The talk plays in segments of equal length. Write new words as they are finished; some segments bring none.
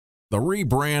The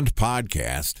Rebrand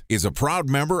Podcast is a proud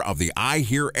member of the I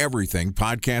Hear Everything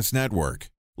Podcast Network.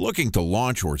 Looking to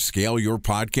launch or scale your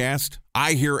podcast?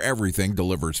 I Hear Everything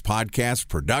delivers podcast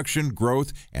production,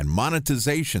 growth, and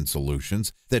monetization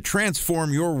solutions that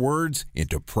transform your words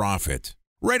into profit.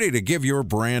 Ready to give your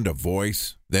brand a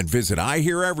voice? Then visit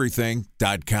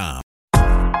iheareverything.com.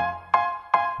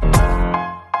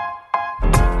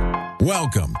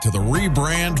 Welcome to the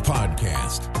Rebrand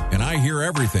Podcast, an I Hear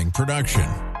Everything production.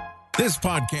 This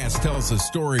podcast tells the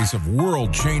stories of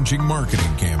world-changing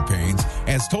marketing campaigns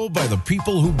as told by the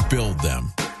people who build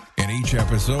them. In each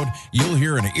episode, you'll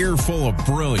hear an earful of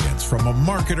brilliance from a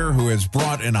marketer who has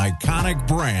brought an iconic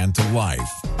brand to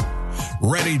life.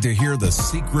 Ready to hear the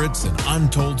secrets and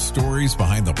untold stories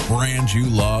behind the brands you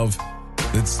love?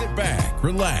 Then sit back,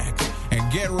 relax, and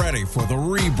get ready for the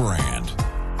rebrand.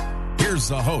 Here's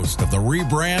the host of the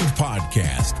Rebrand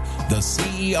Podcast, the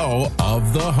CEO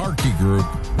of the Harkey Group,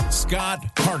 Scott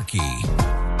Harkey.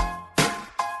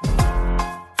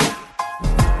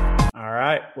 All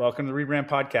right, welcome to the Rebrand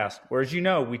Podcast, where, as you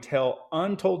know, we tell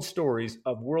untold stories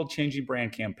of world-changing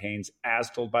brand campaigns as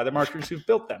told by the marketers who've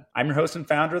built them. I'm your host and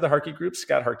founder of the Harkey Group,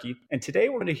 Scott Harkey, and today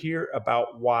we're going to hear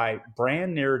about why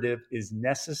brand narrative is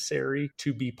necessary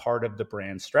to be part of the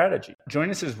brand strategy.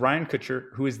 Joining us is Ryan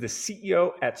Kutscher, who is the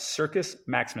CEO at Circus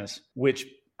Maximus, which,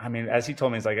 I mean, as he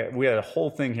told me, it's like we had a whole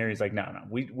thing here. He's like, no,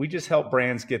 we just help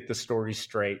brands get the story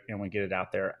straight and we get it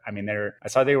out there. I mean, I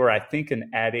saw they were, I think, an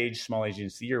Ad Age Small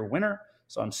Agency Year winner.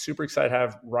 So I'm super excited to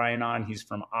have Ryan on. He's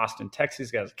from Austin, Texas.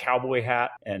 He's got his cowboy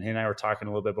hat, and he and I were talking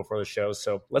a little bit before the show.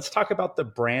 So let's talk about the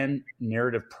brand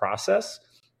narrative process.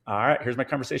 All right, here's my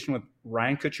conversation with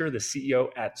Ryan Kutscher, the CEO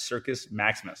at Circus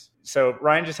Maximus. So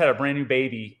Ryan just had a brand new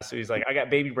baby. So he's like, I got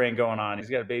baby brain going on. He's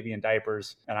got a baby in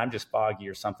diapers and I'm just foggy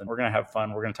or something. We're going to have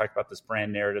fun. We're going to talk about this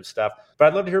brand narrative stuff. But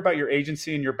I'd love to hear about your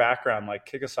agency and your background. Like,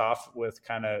 kick us off with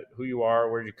kind of who you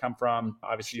are, where you come from.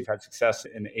 Obviously, you've had success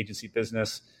in the agency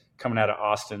business coming out of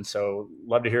Austin. So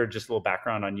love to hear just a little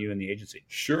background on you and the agency.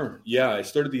 Sure. Yeah, I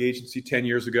started the agency 10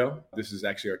 years ago. This is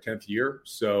actually our 10th year.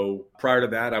 So prior to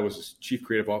that, I was chief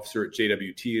creative officer at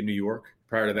JWT in New York.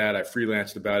 Prior to that, I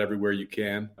freelanced about everywhere you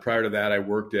can. Prior to that, I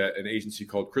worked at an agency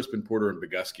called Crispin Porter and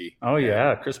Bogusky. Oh,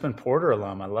 yeah. Crispin Porter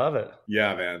alum. I love it.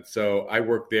 Yeah, man. So I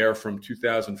worked there from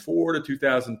 2004 to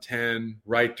 2010,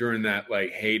 right during that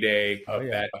heyday of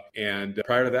that. And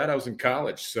prior to that, I was in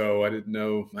college. So I didn't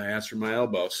know my ass from my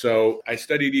elbow. So I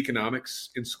studied economics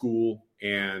in school.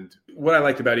 And what I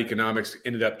liked about economics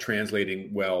ended up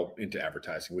translating well into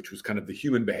advertising, which was kind of the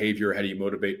human behavior. How do you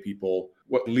motivate people?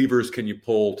 What levers can you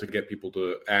pull to get people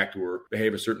to act or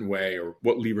behave a certain way? Or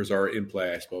what levers are in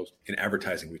play, I suppose. In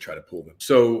advertising, we try to pull them.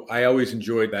 So I always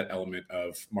enjoyed that element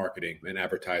of marketing and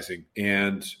advertising.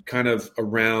 And kind of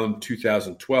around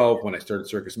 2012, when I started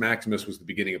Circus Maximus, was the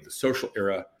beginning of the social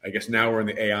era. I guess now we're in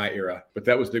the AI era, but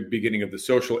that was the beginning of the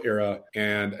social era.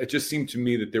 And it just seemed to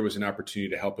me that there was an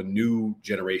opportunity to help a new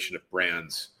generation of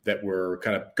brands that were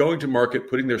kind of going to market,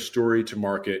 putting their story to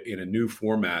market in a new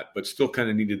format, but still kind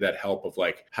of needed that help of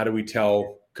how do we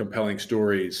tell compelling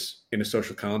stories in a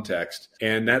social context?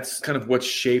 And that's kind of what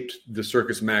shaped the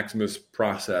Circus Maximus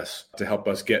process to help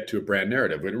us get to a brand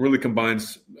narrative. It really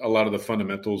combines a lot of the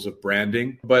fundamentals of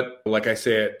branding. But like I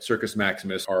say at Circus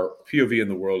Maximus, our POV in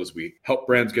the world is we help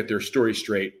brands get their story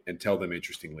straight and tell them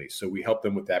interestingly. So we help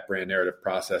them with that brand narrative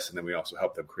process. And then we also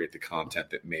help them create the content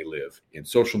that may live in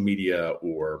social media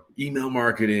or email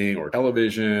marketing or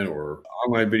television or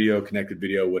online video, connected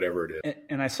video, whatever it is.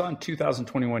 And I saw in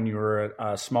 2021, you were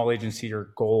a small agency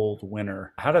or gold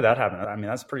winner. How did that happen? I mean,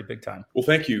 that's pretty big time. Well,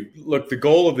 thank you. Look, the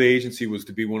goal of the agency was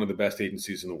to be one of the best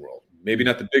agencies in the world. Maybe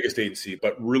not the biggest agency,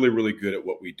 but really, really good at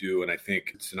what we do. And I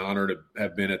think it's an honor to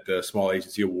have been at the Small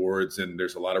Agency Awards. And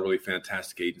there's a lot of really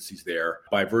fantastic agencies there.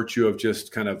 By virtue of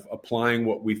just kind of applying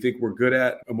what we think we're good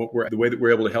at and the way that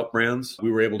we're able to help brands, we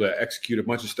were able to execute a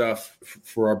bunch of stuff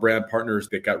for our brand partners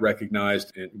that got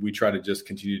recognized. And we try to just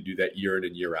continue to do that year in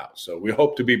and year out. So we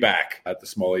hope to be back at the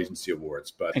Small Agency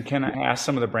Awards. And can I ask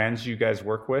some of the brands you guys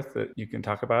work with that you can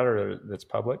talk about or that's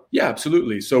public? Yeah,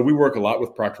 absolutely. So we work a lot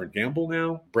with Procter & Gamble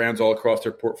now. Brands all across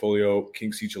their portfolio,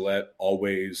 King C. Gillette,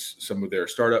 Always, some of their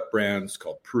startup brands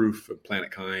called Proof and Planet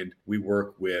Kind. We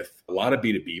work with a lot of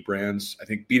B2B brands. I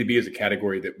think B2B is a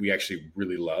category that we actually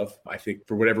really love. I think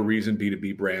for whatever reason,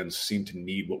 B2B brands seem to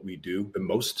need what we do the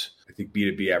most. I think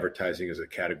B2B advertising is a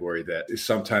category that is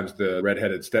sometimes the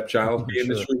redheaded stepchild of the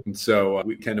industry. And so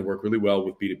we tend to work really well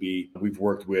with B2B. We've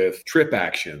worked with Trip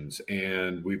Actions,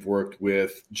 and we've worked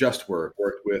with Just Work,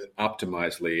 worked with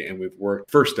Optimizely, and we've worked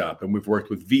First Up, and we've worked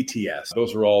with VTS.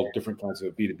 Those are all different kinds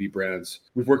of B2B brands.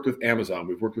 We've worked with Amazon.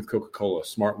 We've worked with Coca-Cola,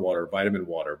 Smart Water, Vitamin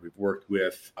Water. We've worked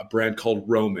with a brand called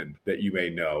Roman that you may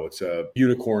know. It's a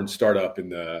unicorn startup in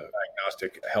the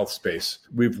diagnostic health space.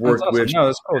 We've worked with... No,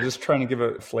 that's cool. Just trying to give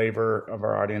a flavor of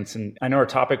our audience. And I know our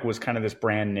topic was kind of this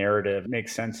brand narrative. It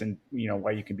makes sense in,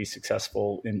 why you can be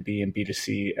successful in B and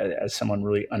B2C as someone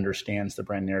really understands the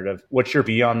brand narrative. What's your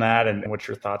view on that, and what's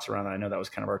your thoughts around that? I know that was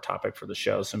kind of our topic for the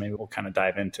show. So maybe we'll kind of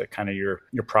dive into kind of your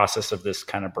process of this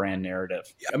kind of brand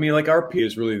narrative. I mean, like our P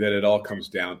is really that it all comes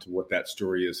down to what that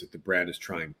story is that the brand is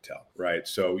trying to tell, right?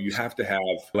 So you have to have,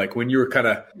 like when you're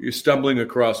stumbling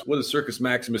across what is Circus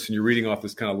Maximus, and you're reading off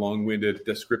this kind of long-winded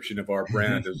description of our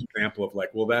brand as an example of like,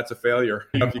 well, that's a failure.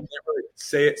 If you can't really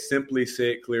say it simply,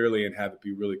 say it clearly, and have it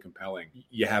be really compelling,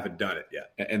 you haven't done it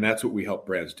yet. And that's what we help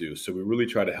brands do. So we really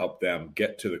try to help them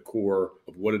get to the core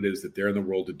of what it is that they're in the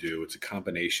world to do. It's a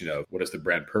combination of what is the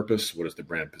brand purpose, what is the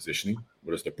brand positioning,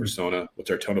 what is the persona,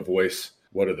 what's our tone of voice,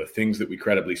 what are the things that we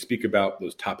credibly speak about,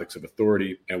 those topics of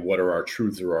authority, and what are our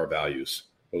truths or our values.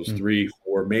 Those 3,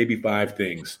 4, maybe 5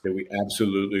 things that we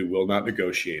absolutely will not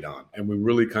negotiate on. And we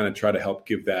really kind of try to help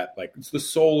give that, like, it's the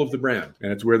soul of the brand.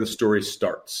 And it's where the story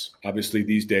starts. Obviously,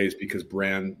 these days, because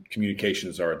brand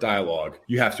communications are a dialogue,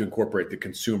 you have to incorporate the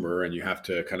consumer, and you have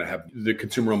to kind of have the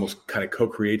consumer almost kind of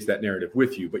co-creates that narrative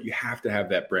with you. But you have to have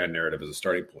that brand narrative as a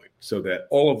starting point so that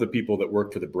all of the people that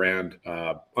work for the brand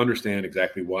understand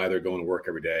exactly why they're going to work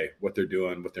every day, what they're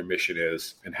doing, what their mission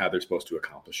is, and how they're supposed to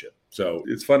accomplish it. So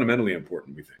it's fundamentally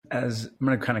important. As I'm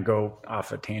going to kind of go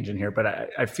off a tangent here, but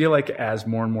I feel like as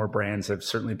more and more brands have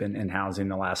certainly been in-housing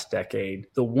the last decade,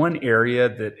 the one area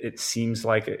that it seems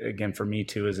like, again, for me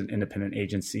too, as an independent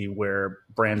agency, where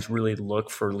brands really look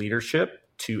for leadership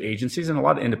to agencies, and a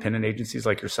lot of independent agencies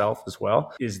like yourself as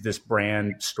well, is this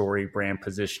brand story, brand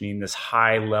positioning, this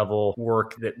high level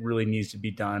work that really needs to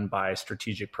be done by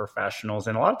strategic professionals.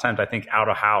 And a lot of times I think out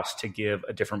of house to give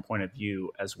a different point of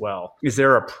view as well. Is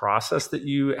there a process that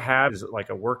you have? Is it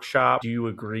like a workshop? Do you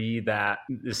agree that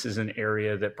this is an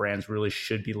area that brands really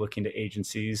should be looking to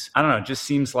agencies? I don't know. It just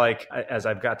seems like, as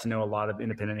I've got to know a lot of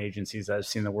independent agencies, I've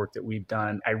seen the work that we've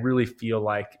done, I really feel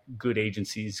like good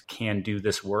agencies can do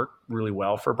this work really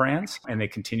well for brands, and they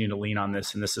continue to lean on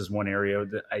this. And this is one area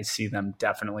that I see them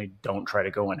definitely don't try to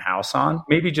go in-house on.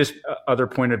 Maybe just other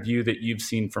point of view that you've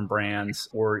seen from brands,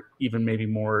 or even maybe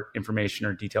more information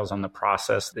or details on the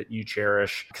process that you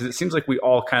cherish. Because it seems like we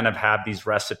all kind of have these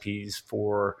recipes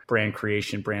for brand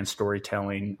creation, brand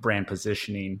storytelling, brand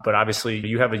positioning. But obviously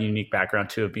you have a unique background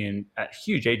too of being at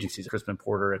huge agencies. Crispin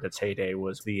Porter at its heyday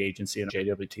was the agency, and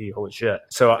JWT, holy shit.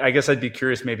 So I guess I'd be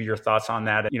curious maybe your thoughts on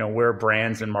that, where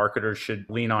brands and marketers should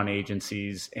lean on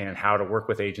agencies and how to work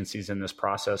with agencies in this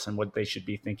process and what they should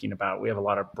be thinking about. We have a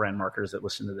lot of brand marketers that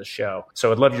listen to this show.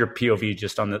 So I'd love your POV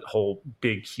just on the whole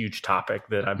big, huge topic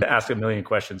that I've asked a million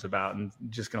questions about, and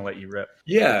just going to let you rip.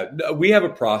 Yeah, we have a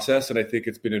process, and I think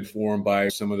it's been informed by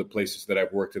some of the places that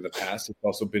I've worked in the past. It's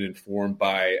also been informed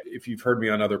by, if you've heard me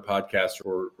on other podcasts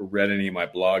or read any of my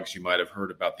blogs, you might have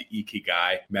heard about the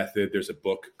Ikigai method. There's a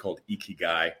book called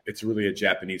Ikigai. It's really a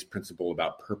Japanese principle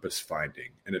about purpose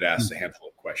finding, and it asks a handful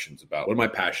of questions about what am I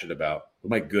passionate about?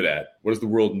 What am I good at? What does the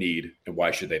world need? And why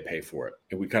should they pay for it?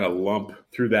 And we kind of lump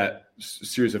through that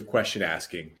series of question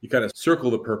asking. You kind of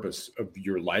circle the purpose of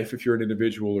your life if you're an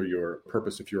individual, or your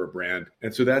purpose if you're a brand.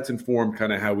 And so that's informed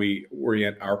kind of how we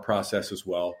orient our process as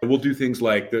well. We'll do things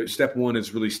like the step 1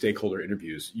 is really stakeholder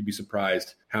interviews. You'd be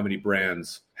surprised how many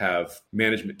brands have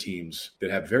management teams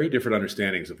that have very different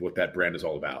understandings of what that brand is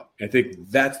all about. And I think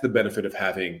that's the benefit of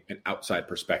having an outside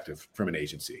perspective from an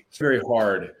agency. It's very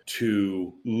hard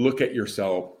to look at yourself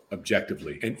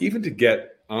objectively, and even to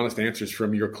get honest answers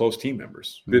from your close team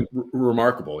members. Been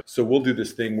remarkable. So we'll do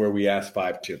this thing where we ask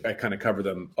 5 tips. I kind of cover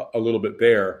them a little bit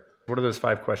there. What are those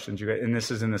 5 questions you got? And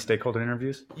this is in the stakeholder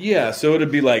interviews? Yeah. So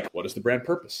it'd be like, what is the brand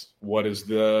purpose? What is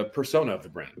the persona of the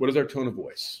brand? What is our tone of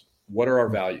voice? What are our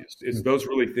values? It's those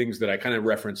really things that I kind of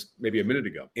referenced maybe a minute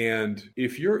ago. And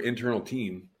if your internal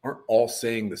team aren't all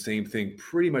saying the same thing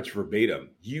pretty much verbatim,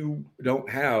 you don't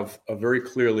have a very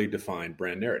clearly defined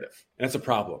brand narrative. And that's a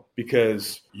problem,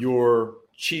 because your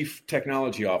chief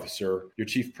technology officer, your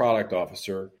chief product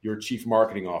officer, your chief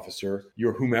marketing officer,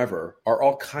 your whomever are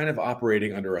all kind of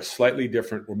operating under a slightly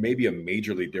different, or maybe a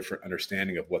majorly different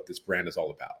understanding of what this brand is all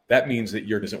about. That means that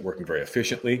yours isn't working very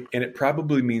efficiently. And it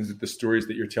probably means that the stories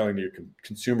that you're telling to your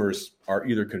consumers are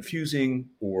either confusing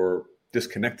or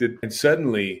disconnected. And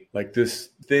suddenly, like, this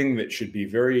thing that should be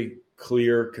very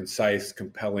clear, concise,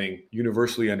 compelling,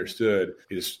 universally understood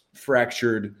is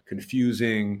fractured,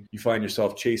 confusing. You find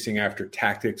yourself chasing after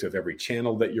tactics of every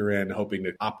channel that you're in, hoping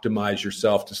to optimize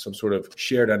yourself to some sort of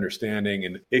shared understanding.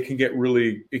 And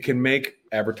it can make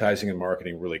advertising and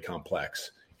marketing really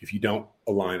complex if you don't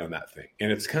align on that thing.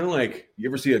 And it's kind of like, you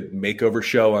ever see a makeover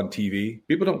show on TV?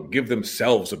 People don't give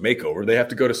themselves a makeover. They have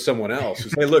to go to someone else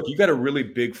and say, look, you got a really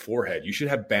big forehead. You should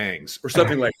have bangs or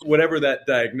something like whatever that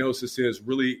diagnosis is.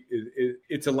 Really,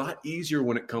 it's a lot easier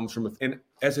when it comes from, and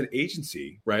as an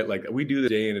agency, right? Like, we do this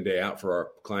day in and day out for our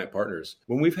client partners.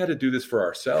 When we've had to do this for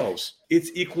ourselves,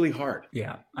 it's equally hard.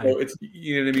 Yeah. So it's,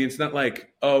 you know what I mean? It's not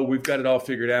like, oh, we've got it all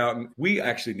figured out. And we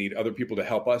actually need other people to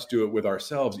help us do it with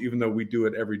ourselves, even though we do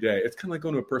it every day. It's kind of like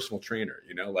going to a personal trainer,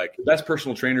 like the best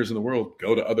personal trainers in the world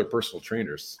go to other personal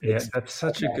trainers. Yeah, that's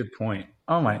such a good point.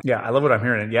 Oh my, yeah, I love what I'm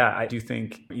hearing. And yeah, I do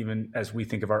think even as we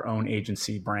think of our own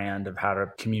agency brand of how to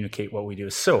communicate what we do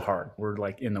is so hard. We're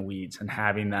like in the weeds, and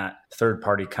having that third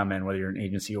party come in, whether you're an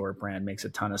agency or a brand, makes a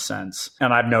ton of sense.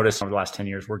 And I've noticed over the last 10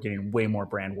 years, we're getting way more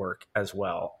brand work as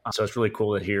well. So it's really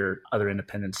cool to hear other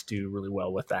independents do really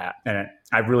well with that. And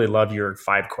I really love your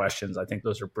 5 questions. I think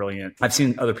those are brilliant. I've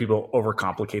seen other people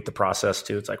overcomplicate the process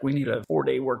too. It's like, we need a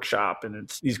 4-day workshop, and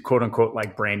it's these quote unquote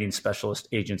like branding specialist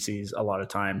agencies a lot of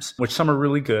times, which some are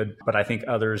really good, but I think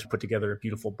others put together a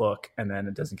beautiful book and then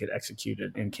it doesn't get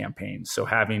executed in campaigns. So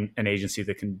having an agency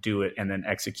that can do it and then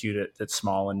execute it, that's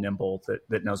small and nimble,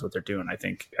 that knows what they're doing, I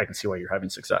think I can see why you're having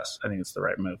success. I think it's the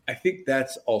right move. I think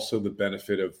that's also the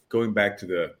benefit of going back to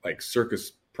the like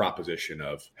Circus proposition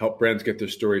of help brands get their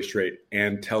story straight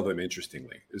and tell them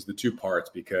interestingly, is the 2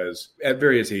 parts. Because at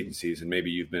various agencies, and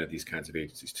maybe you've been at these kinds of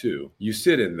agencies too, you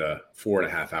sit in the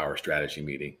 4.5-hour strategy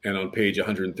meeting, and on page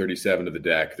 137 of the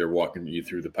deck, they're walking you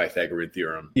through the Pythagorean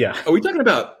theorem. Yeah. Are we talking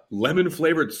about lemon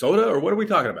flavored soda, or what are we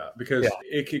talking about? Because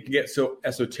it can get so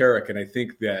esoteric. And I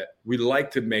think that we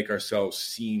like to make ourselves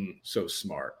seem so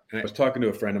smart. And I was talking to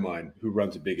a friend of mine who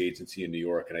runs a big agency in New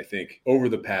York. And I think over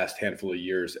the past handful of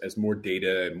years, as more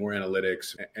data and more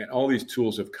analytics and all these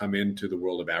tools have come into the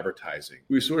world of advertising,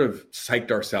 we sort of psyched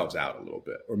ourselves out a little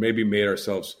bit, or maybe made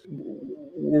ourselves,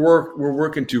 we're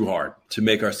working too hard to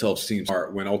make ourselves seem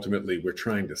smart when ultimately we're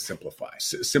trying to simplify.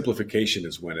 Simplification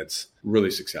is when it's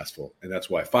really successful. And that's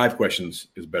why 5 questions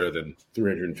is better than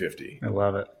 350. I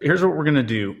love it. Here's what we're going to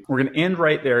do. We're going to end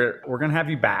right there. We're going to have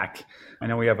you back. I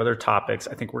know we have other topics.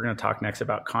 I think we're going to talk next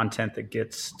about content that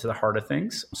gets to the heart of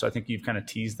things. So I think you've kind of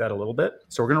teased that a little bit.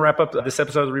 So we're going to wrap up this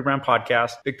episode of the Rebrand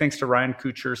Podcast. Big thanks to Ryan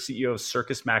Kutscher, CEO of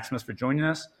Circus Maximus, for joining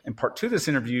us. In part 2 of this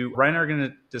interview, Ryan and I are going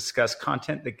to discuss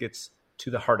content that gets to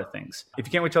the heart of things. If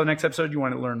you can't wait till the next episode, you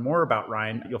want to learn more about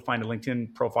Ryan, you'll find a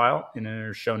LinkedIn profile in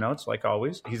our show notes, like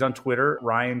always. He's on Twitter,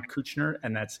 Ryan Kutscher,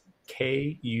 and that's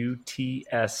Kutscher.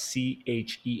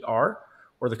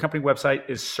 Or the company website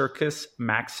is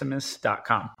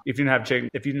circusmaximus.com. If you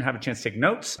didn't have a chance to take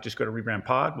notes, just go to Rebrand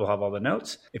Pod. We'll have all the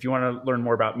notes. If you want to learn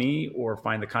more about me or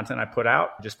find the content I put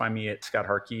out, just find me at Scott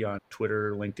Harkey on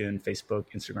Twitter, LinkedIn, Facebook,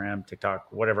 Instagram,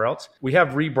 TikTok, whatever else. We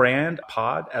have Rebrand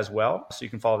Pod as well, so you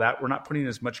can follow that. We're not putting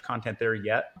as much content there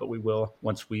yet, but we will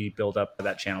once we build up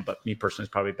that channel. But me personally is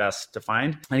probably best to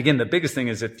find. And again, the biggest thing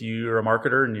is if you're a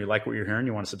marketer and you like what you're hearing,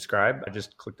 you want to subscribe,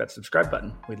 just click that subscribe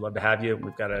button. We'd love to have you.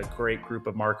 We've got a great group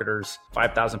of marketers,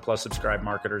 5,000 plus subscribed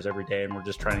marketers every day. And we're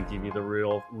just trying to give you the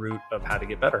real root of how to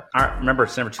get better. All right. Remember,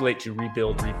 it's never too late to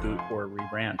rebuild, reboot, or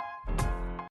rebrand.